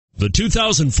The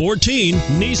 2014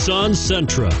 Nissan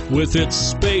Sentra, with its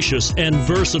spacious and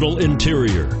versatile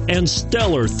interior and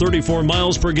stellar 34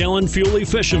 miles per gallon fuel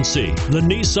efficiency, the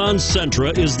Nissan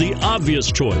Sentra is the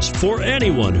obvious choice for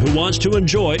anyone who wants to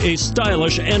enjoy a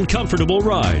stylish and comfortable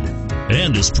ride,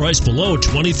 and is priced below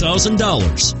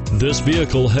 $20,000. This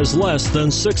vehicle has less than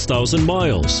 6,000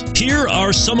 miles. Here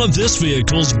are some of this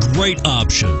vehicle's great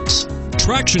options: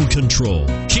 traction control,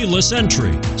 keyless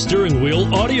entry, steering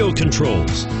wheel audio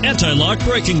controls, anti-lock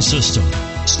braking system,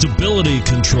 stability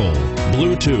control,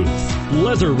 Bluetooth,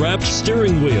 leather-wrapped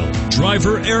steering wheel,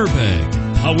 driver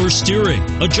airbag, power steering,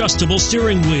 adjustable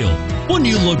steering wheel. Wouldn't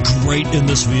you look great in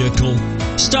this vehicle?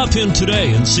 Stop in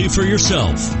today and see for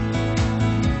yourself.